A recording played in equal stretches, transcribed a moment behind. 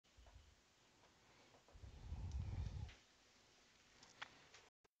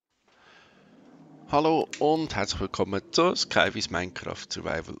Hallo und herzlich willkommen zu Skyvis Minecraft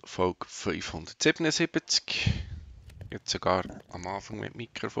Survival Folge 577. Jetzt sogar am Anfang mit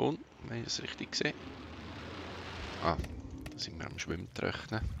Mikrofon, wenn ich es richtig sehe. Ah, da sind wir am Schwimmen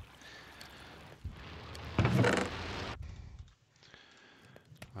rechnen.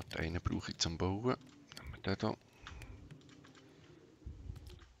 Warte, einen brauche ich zum Bauen. Nehmen wir den hier.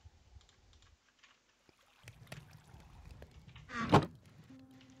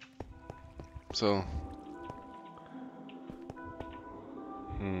 So.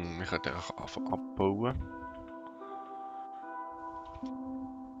 Ich könnte auch anfangen abbauen.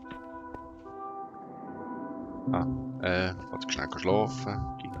 Warte, schnell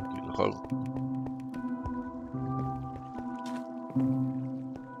schlafen. Geht natürlich auch.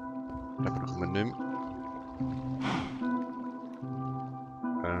 Den brauchen wir nicht mehr.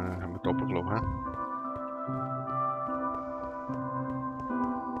 Haben wir da oben gelassen.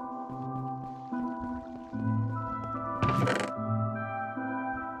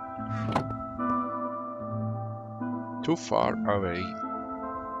 Too far away.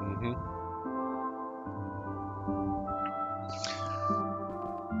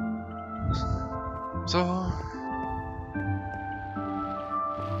 So.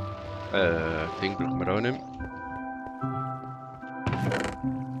 Ding brauchen wir auch nicht mehr.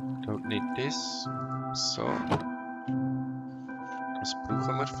 Don't need this. So. Das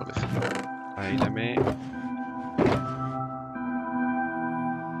brauchen wir vielleicht eine mehr.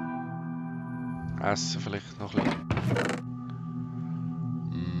 Essen vielleicht noch ein bisschen.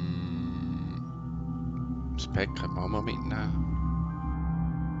 Das Pack können wir auch mal mitnehmen.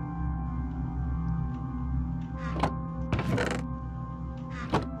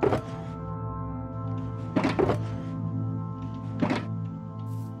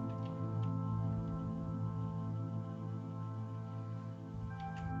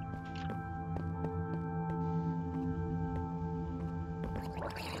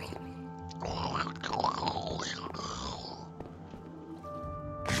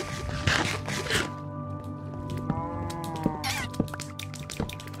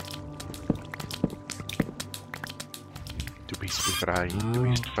 Du bist frei, du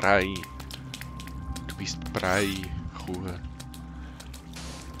bist frei. Du bist frei, Kuh.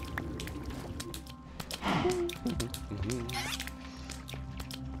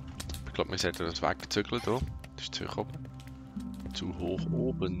 Ich glaube, wir sollten das wegzügeln hier. Das ist zu hoch oben. Zu hoch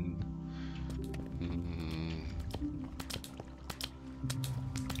oben.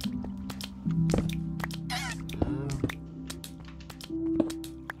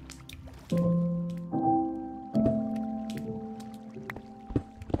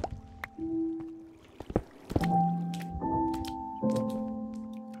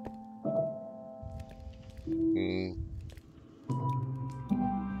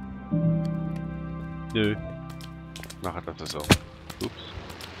 Nö. Machen das so. Ups.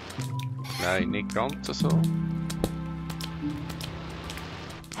 Nein, nicht ganz so.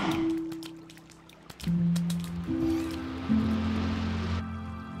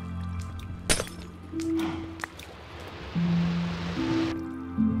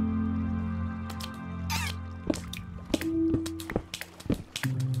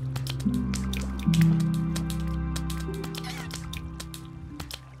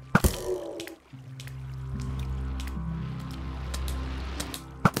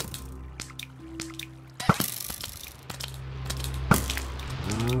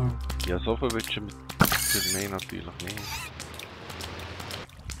 Ja, so viel wünschen wir für mich natürlich nicht.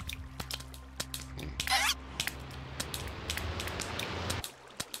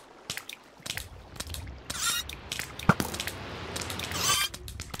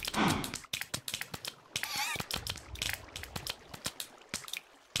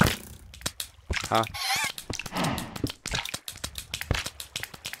 Ha.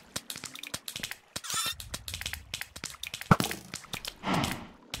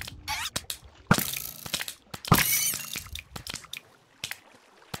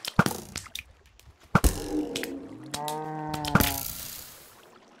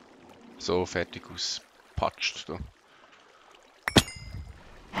 So, fertig auspatscht. Da.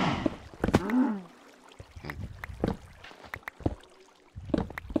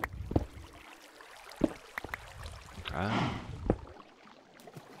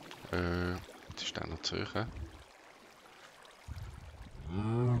 Jetzt ist der noch zu hoch.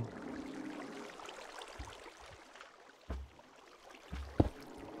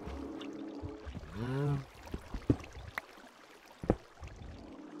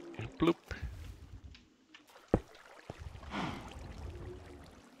 Blub.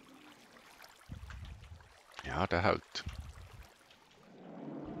 Ja, der hält.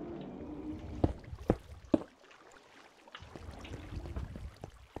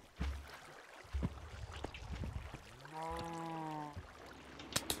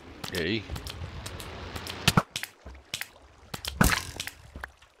 Hey.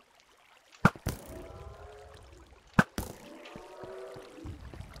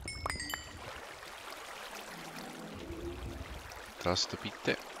 Taste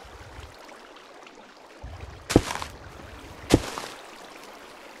bitte.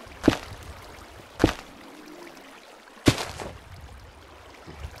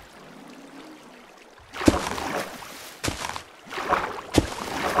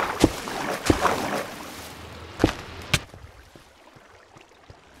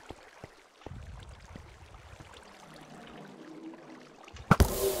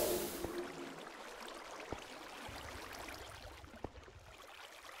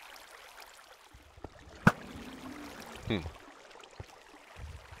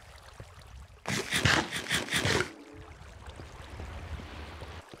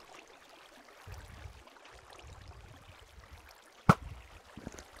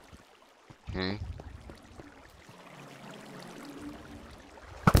 Hm.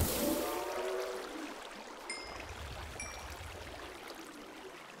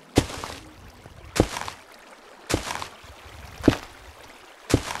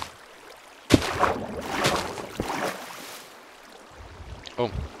 Oh,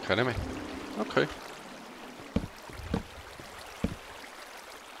 keine mehr. Okay.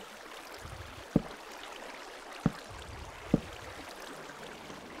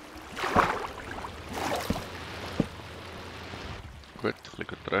 Gut, ein bisschen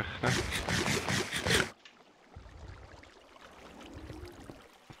gut rechnen.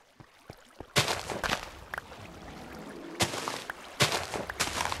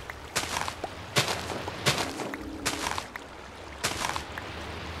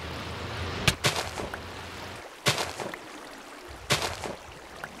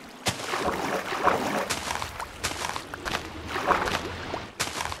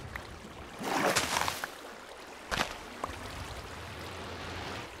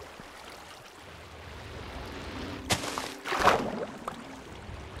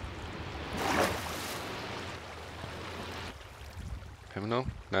 Haben wir noch?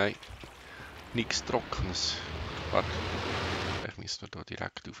 Nein. Nichts Trockenes. Warte. Vielleicht müssen wir da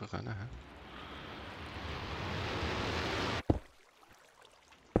direkt rauf können.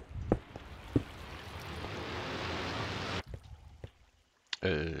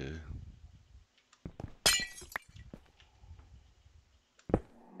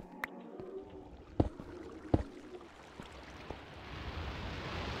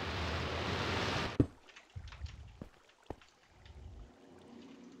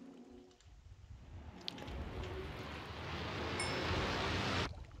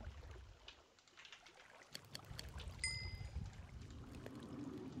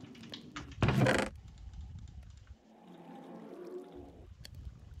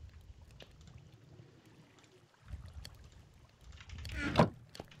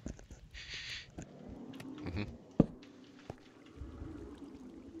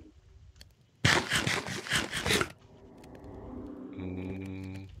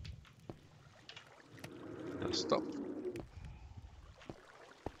 Das da.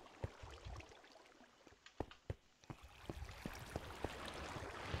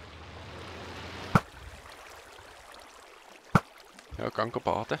 Ja, gehen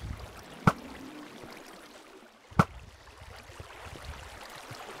baden.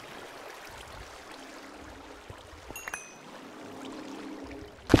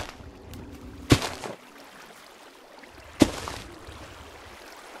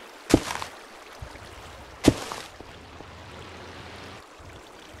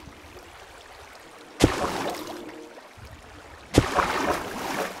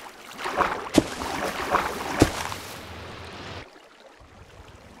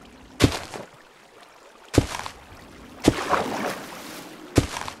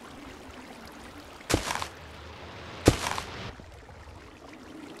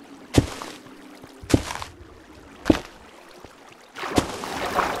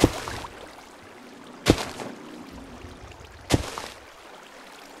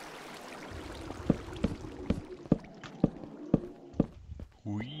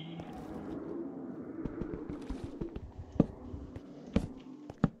 Hui.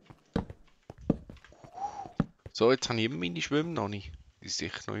 So, jetzt habe ich immer meine Schwimmen noch nicht. Die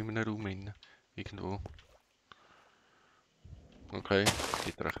sind sicher noch in einem Raum drin. Irgendwo. Okay,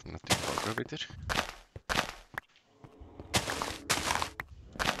 die rechnen natürlich auch wieder.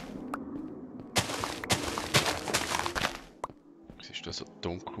 Es ist da so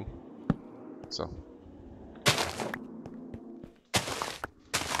dunkel. So.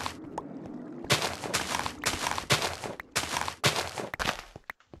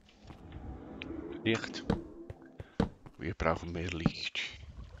 Licht. Wir brauchen mehr Licht.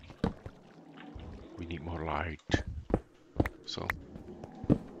 We need more light. So.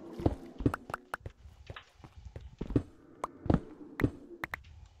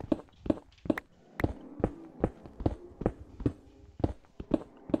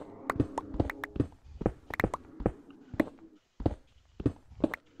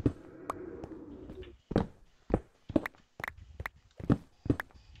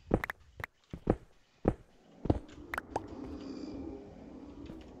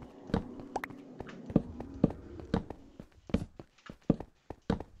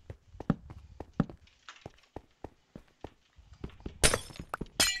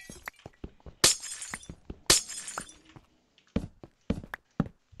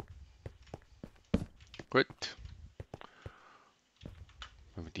 Gut.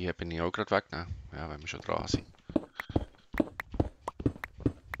 Wenn wir die Ebene auch gerade wegnehmen. Ja, wenn wir schon dran sind.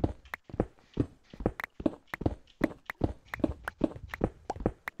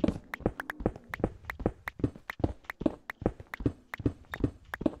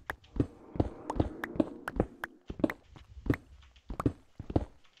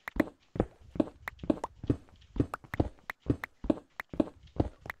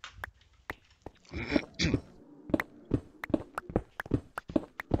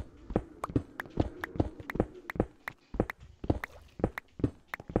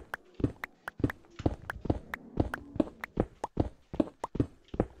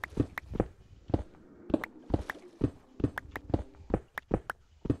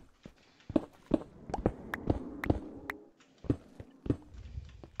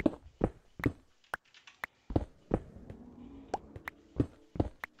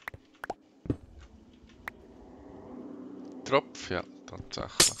 Tropf, ja,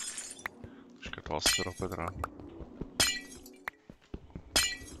 tatsächlich. Da ist gerade Wasser oben dran.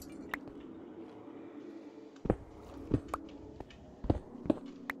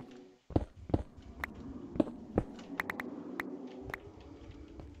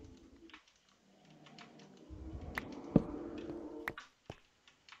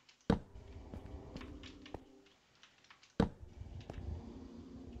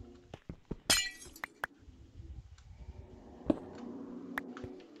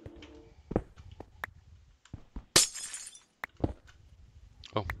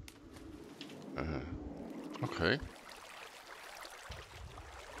 Oh. Okay.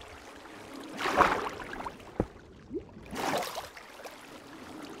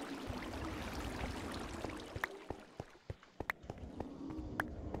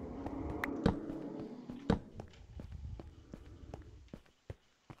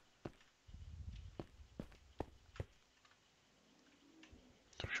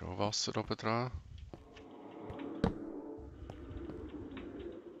 Da ist schon Wasser oben dran.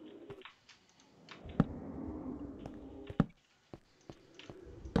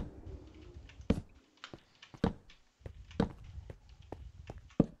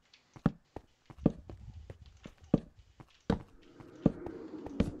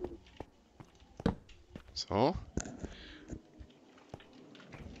 So.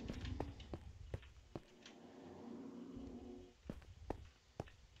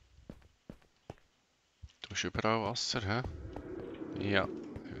 Da ist überall Wasser, hä? Ja,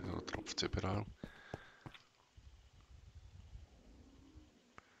 da tropft es überall.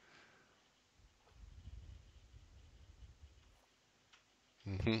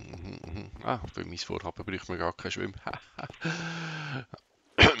 Ah, bei meinem Vorhaben braucht man gar keinen Schwimm.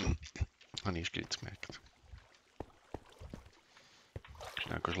 Habe ich erst gemerkt.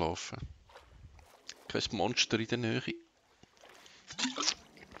 Schnell schlafen. Kein Monster in der Nähe.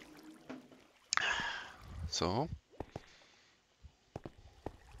 So.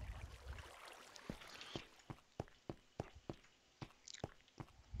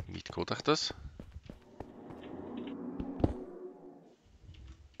 Wie weit geht euch das?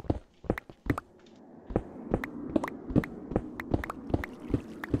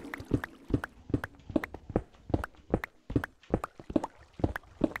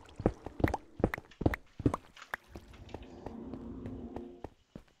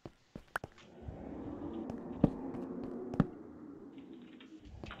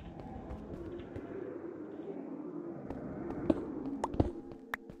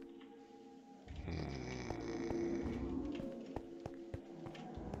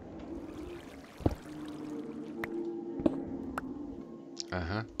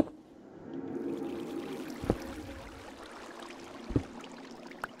 Aha.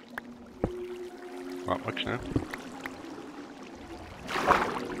 Warte mal schnell.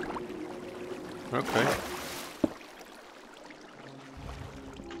 Okay.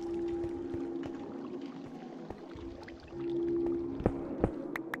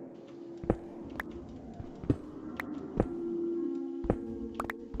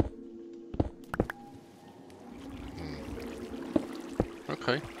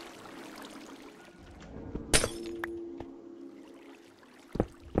 Okay.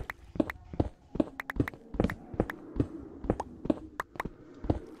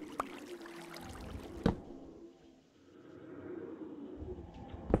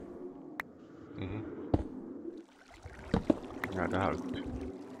 Mhm. Ja, der halt.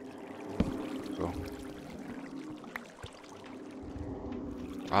 So.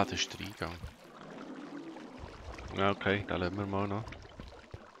 Ah, das ist der Eingang. Ja, okay, da lassen wir mal noch.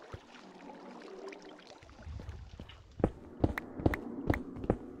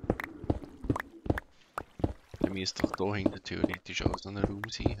 Dann müsste doch da hinten theoretisch auch so ein Raum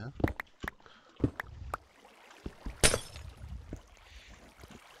sein, hä?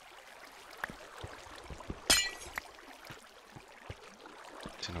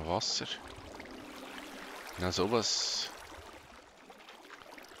 Ist ja noch Wasser. Na, sowas.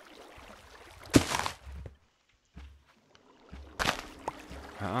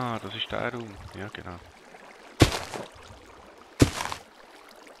 Ah, das ist der Raum. Ja, genau.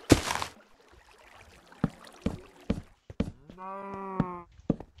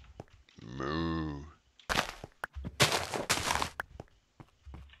 Moo.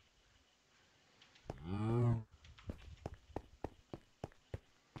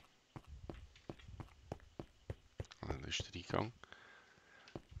 Ah, das ist der Eingang.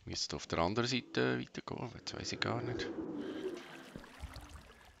 Müsste auf der anderen Seite weitergehen, jetzt weiß ich gar nicht.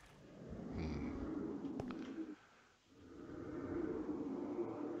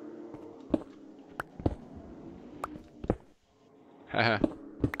 Haha.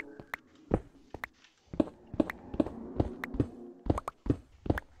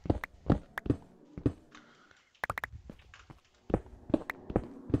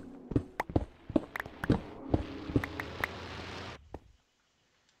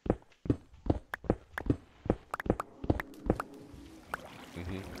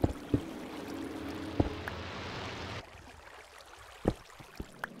 Mhm.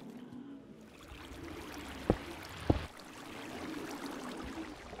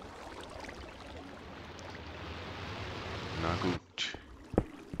 Na gut.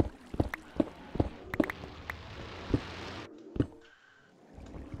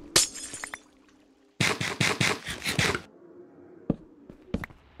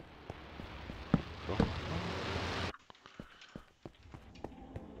 So.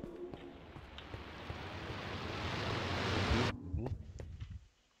 Mhm.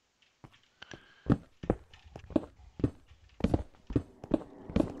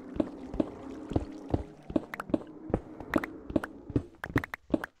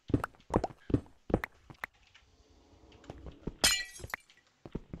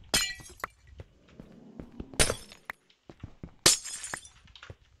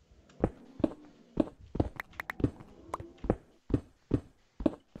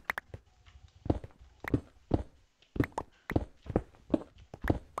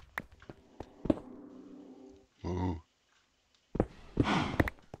 Moo.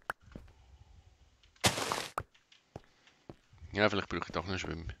 Ja, vielleicht brauche ich doch noch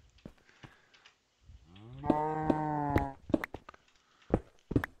Schwimmen. Moo.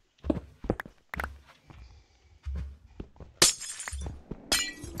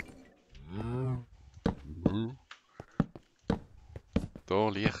 Da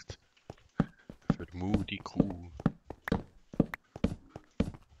Licht. Für Mu die Kuh.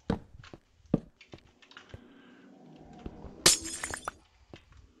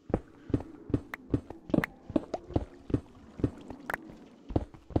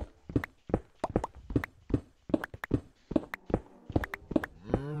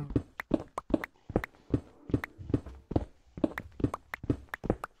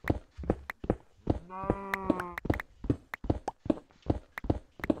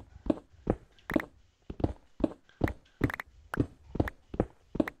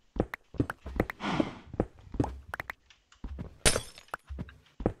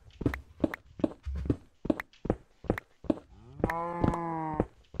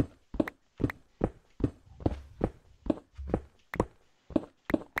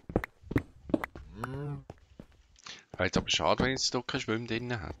 Ja, jetzt aber schade, wenn es da kein Schwimmen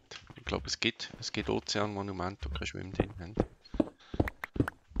drin hat. Ich glaube, es gibt Ozeanmonumente, die kein Schwimmen drin haben.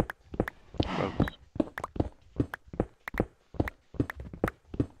 Glaub's.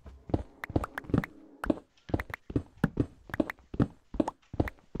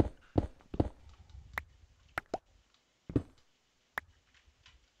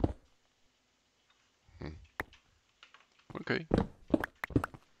 Hm. Okay.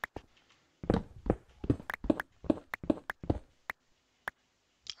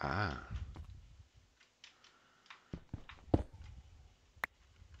 Ah.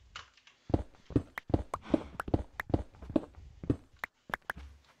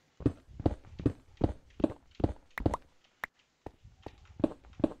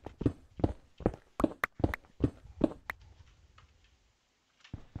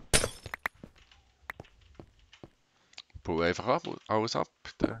 Pull einfach ab, alles ab.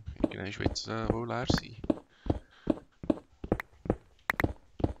 Dann irgendwann wird es wohl leer sein.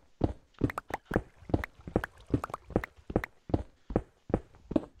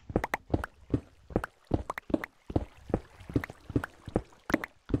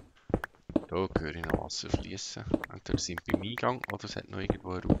 Hier höre ich noch Wasser fließen. Entweder sind beim Eingang oder es hat noch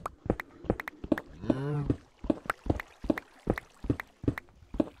irgendwo einen Raum.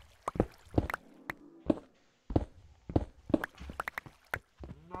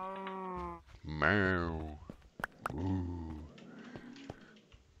 Mau.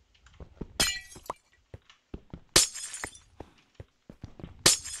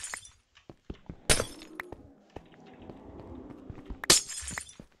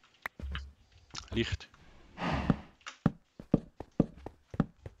 Licht.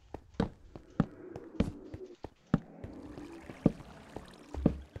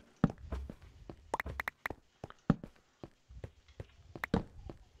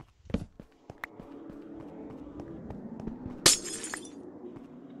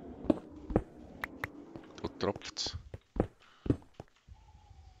 Da tropft es.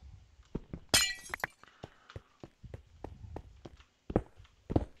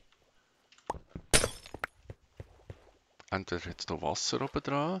 Entweder hat es hier Wasser oben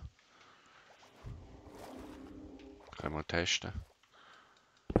dran. Können wir testen.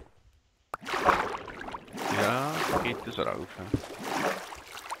 Ja, da geht es rauf.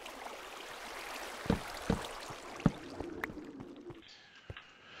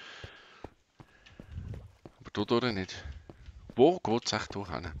 Aber hier durch nicht. Wo geht es echt durch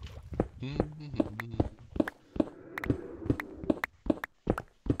hin?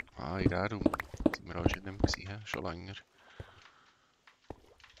 Ah, in diesem Raum. Da sind wir auch schon nicht mehr gewesen, schon länger.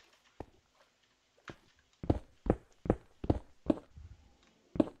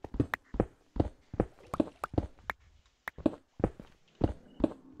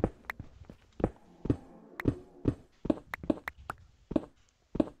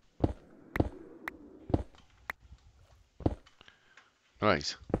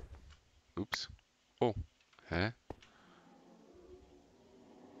 Nice. Ups. Oh. Hä?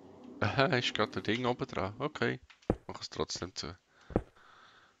 Aha, ist gerade ein Ding oben dran. Okay. Mach es trotzdem zu.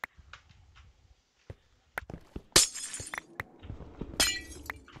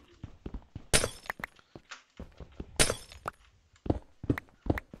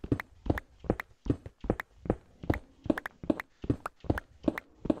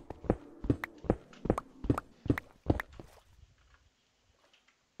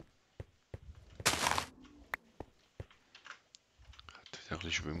 Ein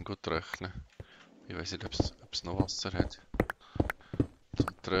bisschen Schwimmen rechnen. Ich weiß nicht, ob es noch Wasser hat.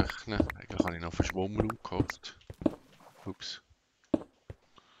 Zum Trocknen. Eigentlich habe ich noch Verschwommen gekauft. Ups.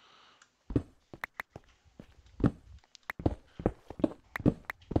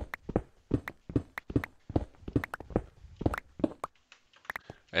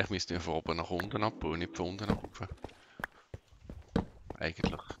 Ich müsste ja von oben nach unten abbauen, nicht von unten nach oben.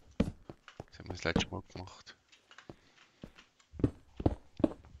 Eigentlich. Das haben wir das letzte Mal gemacht.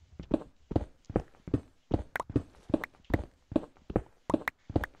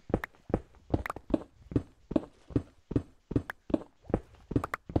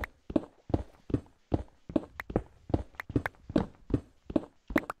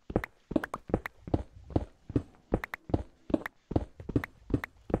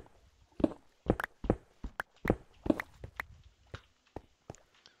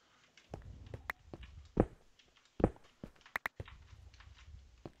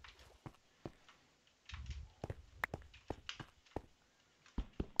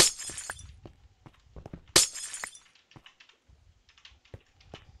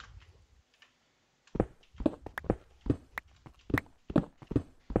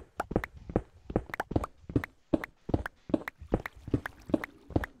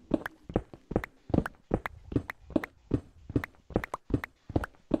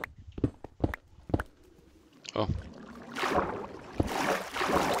 Oh.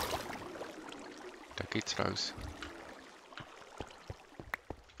 Da geht's raus.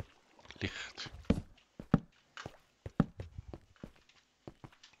 Licht.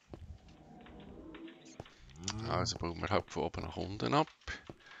 Also bauen wir halt von oben nach unten ab.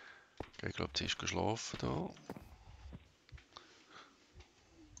 Ich glaube, sie ist geschlafen da.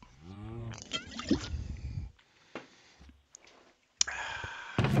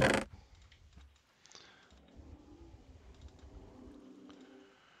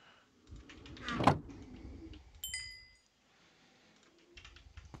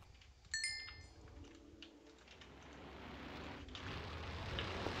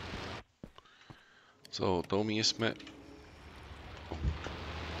 So, da müssen wir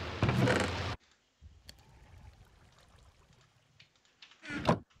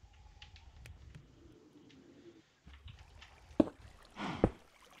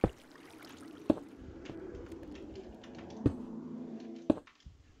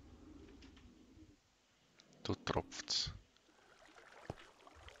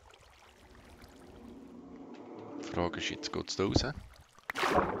Frage ist, jetzt geht es da raus?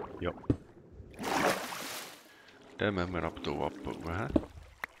 Ja. Dann müssen wir ab hier abbauen.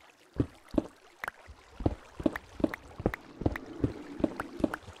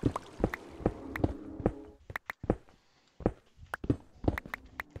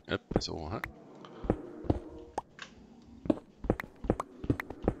 Etwa so.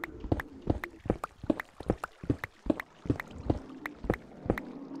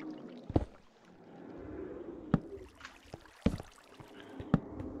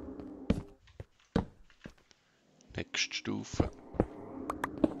 Nächste Stufe.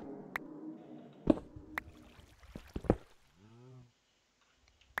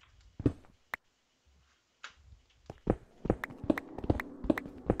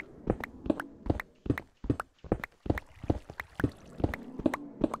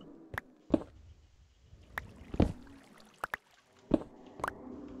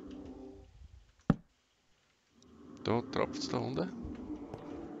 Da tropft es da unten.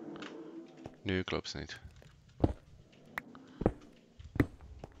 Nö, glaub's nicht.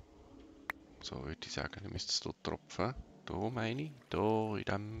 So würde ich sagen, dann müsste es dort tropfen. Da meine ich, da in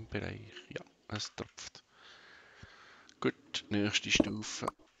diesem Bereich. Ja, es tropft. Gut, nächste Stufe.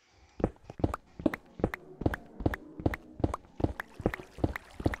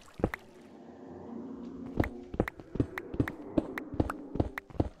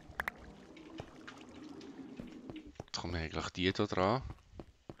 Jetzt kommen eigentlich die hier dran.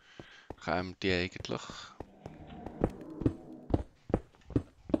 Kommen die eigentlich.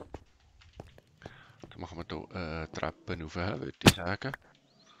 Dann machen wir hier Treppen rauf, würde ich sagen.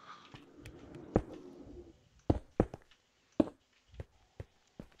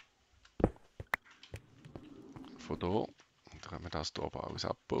 Von hier. Dann können wir das hier aber alles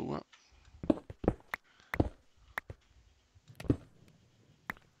abbauen.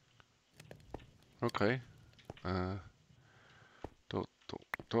 Okay. Da.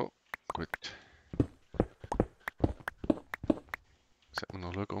 Gut. Sollte man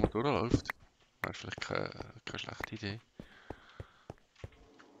noch schauen, wo man durchläuft. Wäre vielleicht keine schlechte Idee.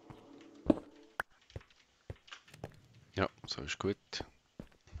 Ja, so ist gut.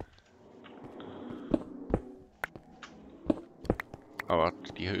 Ah,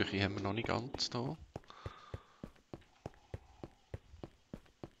 warte, die Höhe haben wir noch nicht ganz hier.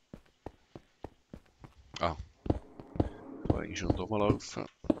 Ah. Da ist schon rumlaufen.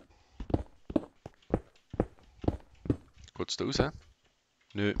 Geht's da raus?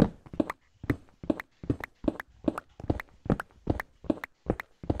 Nö.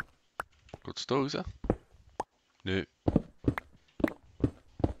 Geht's da raus? Nö.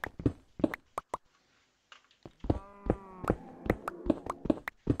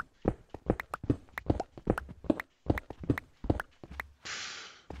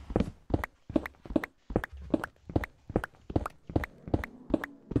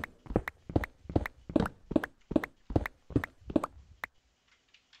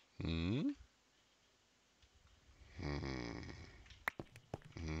 Hm. Hm.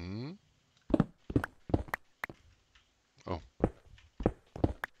 Hm. Oh.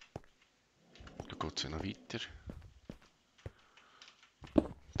 Da geht's ja noch weiter. Da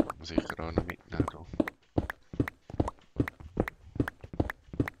kann man sicher auch noch mitnehmen. Da.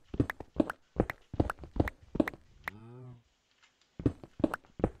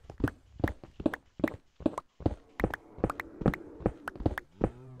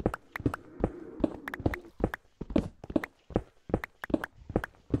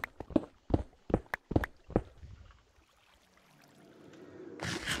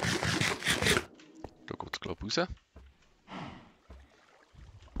 Da geht's glaube ich raus.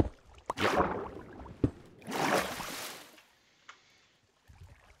 Ja.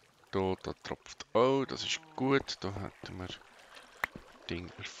 Da tropft. Oh, das ist gut. Da hätten wir das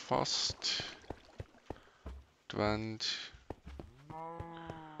Ding erfasst. Die Wand.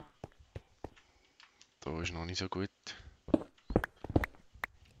 Da ist noch nicht so gut.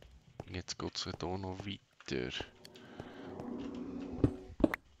 Jetzt geht es hier noch weiter.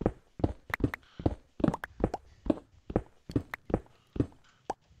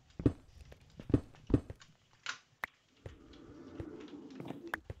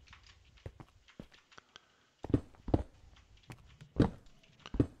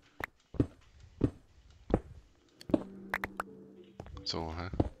 So, hä?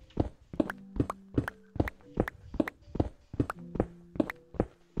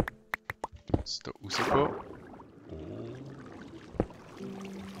 Jetzt hier rausgehen.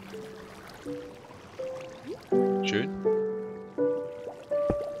 Oh. Schön.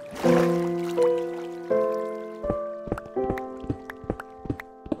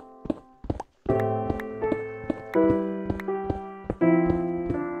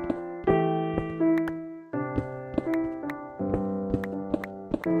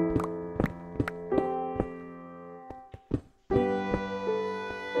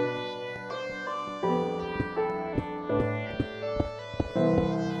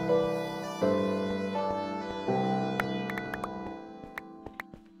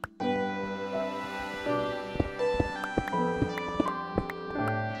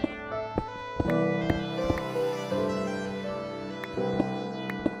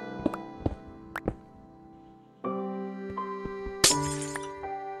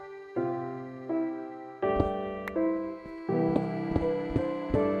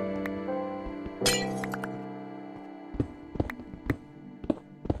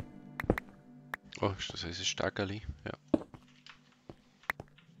 Oh, ist das unser Stegeli? Ja.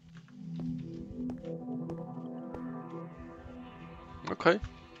 Okay.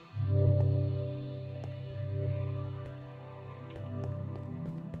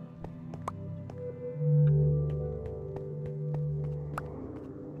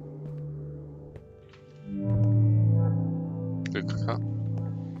 Glück gehabt.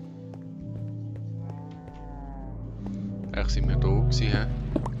 Eigentlich sind wir da gewesen, hä?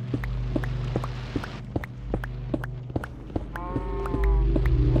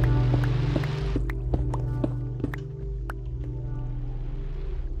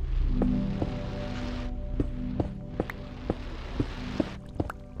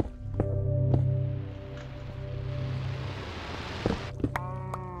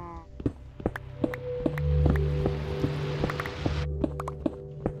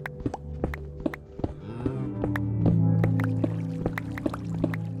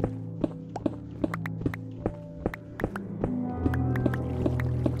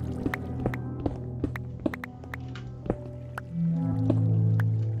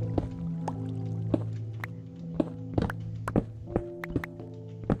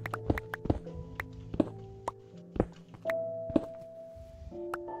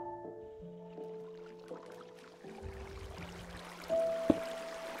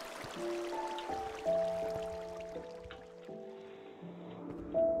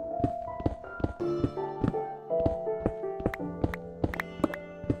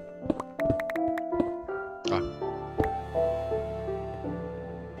 Ah.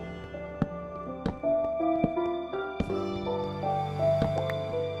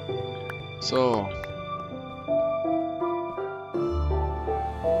 So.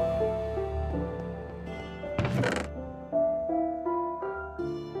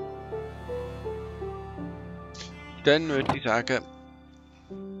 Dann würde ich sagen,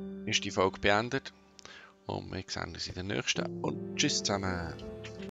 ist die Folge beendet und wir sehen uns in der nächsten und tschüss zusammen.